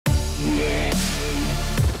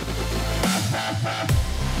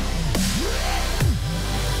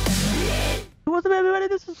what's up everybody,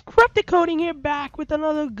 this is Cryptic Coding here, back with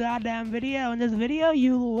another goddamn video. In this video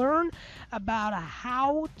you'll learn about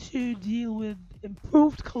how to deal with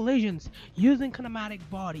improved collisions using kinematic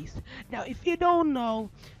bodies. Now if you don't know,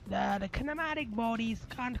 the kinematic bodies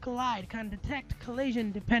can't collide, can't detect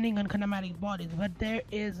collision depending on kinematic bodies, but there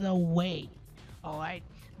is a way. Alright,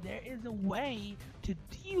 there is a way to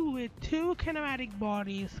deal with two kinematic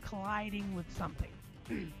bodies colliding with something.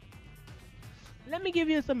 Let me give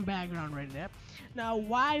you some background right there. Now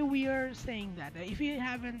why we are saying that, if you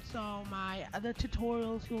haven't saw my other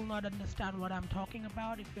tutorials, you'll not understand what I'm talking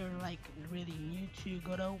about if you're like really new to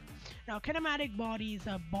Godot. Now kinematic bodies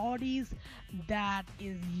are bodies that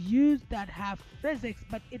is used, that have physics,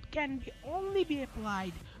 but it can only be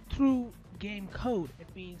applied through game code.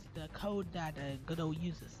 It means the code that Godot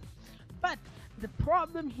uses. But the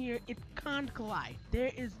problem here, it can't collide.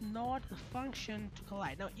 There is not a function to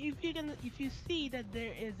collide. Now if you see that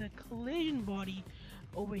there is a collision body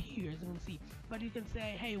over here, as you can see, but you can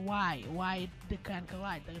say, hey, why they can't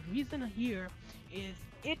collide? The reason here is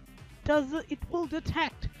it will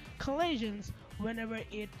detect collisions whenever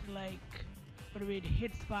it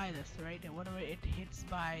hits by this, right? And whenever it hits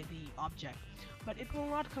by the object, but it will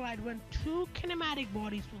not collide when two kinematic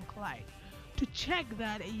bodies will collide. To check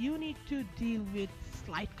that, you need to deal with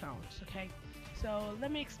slide counts. Okay, so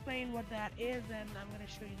let me explain what that is, and I'm going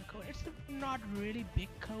to show you the code. It's not really big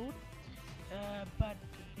code, but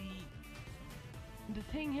the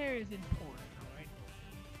thing here is important. All right,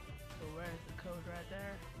 so where's the code? Right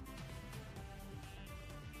there.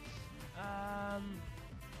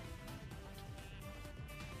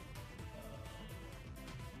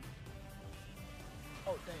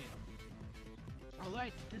 Oh, there you go.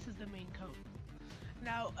 Alright, this is the main code.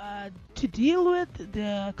 Now, to deal with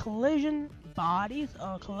the collision bodies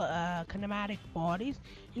or kinematic bodies,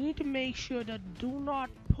 you need to make sure that do not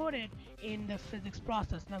put it in the physics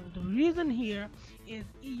process. Now, the reason here is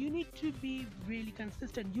you need to be really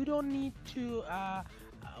consistent. You don't need to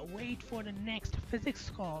wait for the next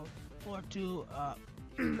physics call to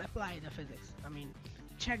apply the physics. I mean,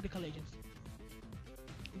 check the collisions,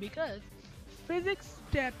 because physics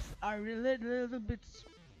steps are a little bit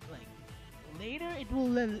like later. It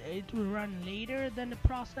will run later than the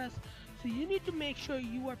process, so you need to make sure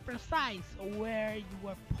you are precise where you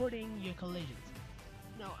are putting your collisions.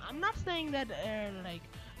 Now I'm not saying that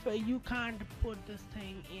so you can't put this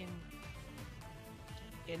thing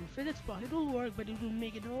in physics process. It will work, but it will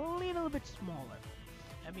make it a little bit smaller.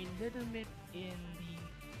 I mean, little bit in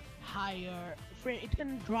the higher frame. It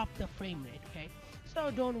can drop the frame rate. Okay,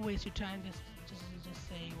 so don't waste your time. Just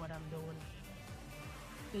say what I'm doing.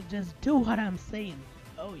 Just do what I'm saying.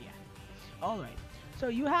 Oh yeah. Alright. So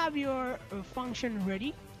you have your function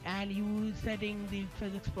ready, and you setting the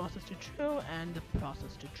physics process to true and the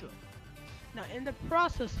process to true. Now in the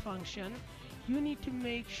process function, you need to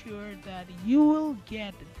make sure that you will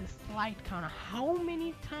get the slide counter. How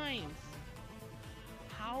many times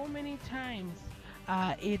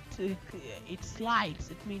it slides.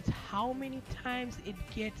 It means how many times it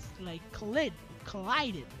gets like collided,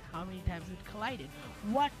 how many times it collided,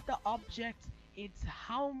 what the object, it's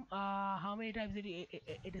how many times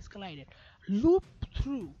it is collided. Loop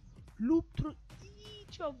through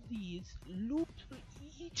each of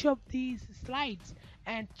these slides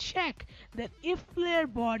and check that if player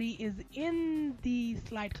body is in the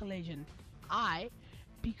slide collision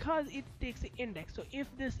because it takes the index. So if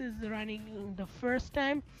this is running the first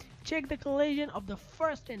time, check the collision of the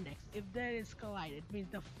first index. If that is collided, it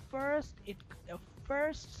means the first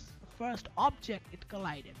object it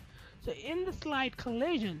collided. So in the slide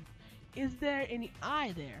collision, is there any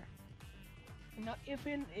I there? Now if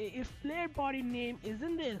player body name is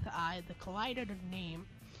in this I, the collider name,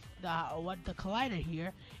 what the collider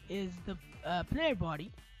here is the player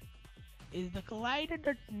body, is the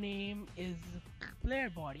collider name is player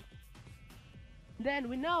body, then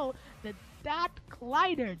we know that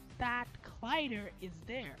collider is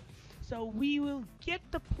there. So we will get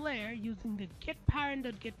the player using the get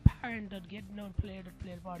node player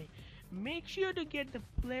body. Make sure to get the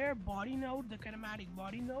player body node, the kinematic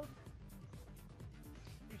body node.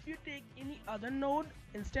 If you take any other node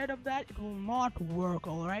instead of that, it will not work.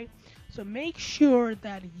 Alright, so make sure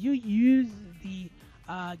that you use the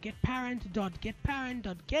get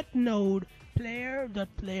node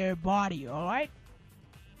player body. Alright,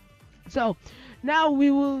 so now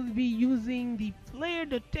we will be using the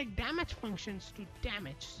player.take damage functions to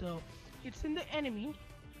damage. So it's in the enemy,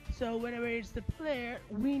 so whenever it's the player,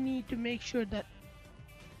 we need to make sure that,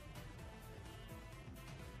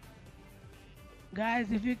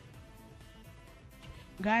 guys, if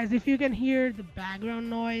you can hear the background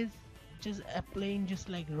noise, just a plane just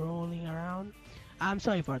like rolling around. I'm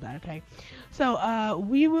sorry for that. Okay, so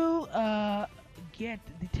we will get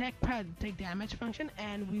the take damage function,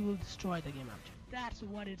 and we will destroy the game object. That's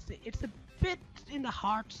what it's a bit in the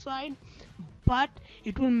hard side, but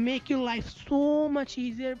it will make your life so much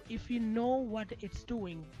easier if you know what it's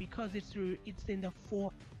doing, because it's in the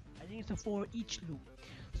for, I think it's a for each loop.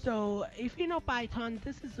 So if you know Python,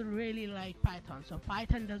 this is really like Python. So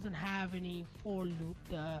Python doesn't have any for loop,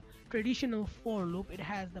 the traditional for loop. It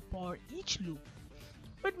has the for each loop,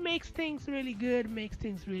 but makes things really good, makes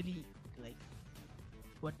things really like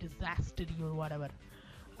what disaster or whatever.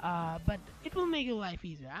 But it will make your life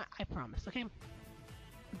easier. I promise. Okay.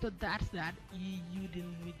 So that's that. You deal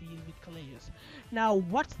with collages. Now,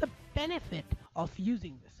 what's the benefit of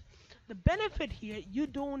using this? The benefit here, you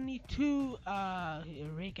don't need to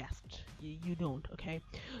raycast. You don't. Okay.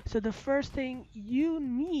 So the first thing you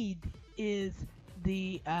need is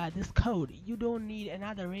the this code. You don't need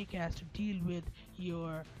another raycast to deal with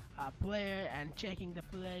your player and checking the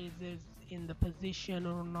players is in the position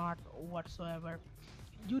or not whatsoever.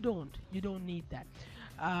 You don't need that.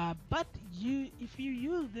 But if you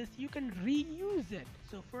use this, you can reuse it.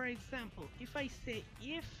 So for example, if I say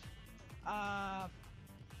if uh,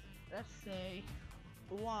 let's say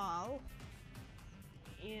while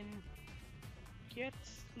in get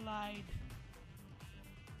slide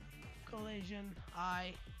collision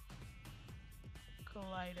I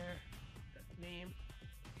collider name,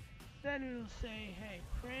 then we'll say, hey,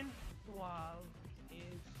 print while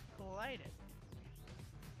is collided.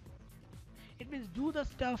 It means do the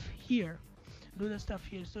stuff here, so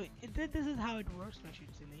this is how it works. Make sure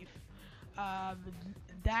it's leave. um,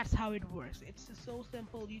 that's how it works. It's so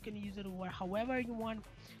simple, you can use it however you want.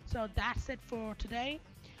 So that's it for today.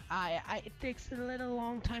 It takes a little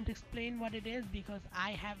long time to explain what it is, because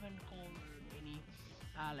I haven't covered any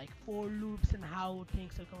like for loops and how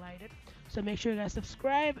things are collided. So make sure you guys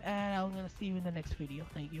subscribe, and I'm gonna see you in the next video.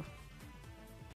 Thank you.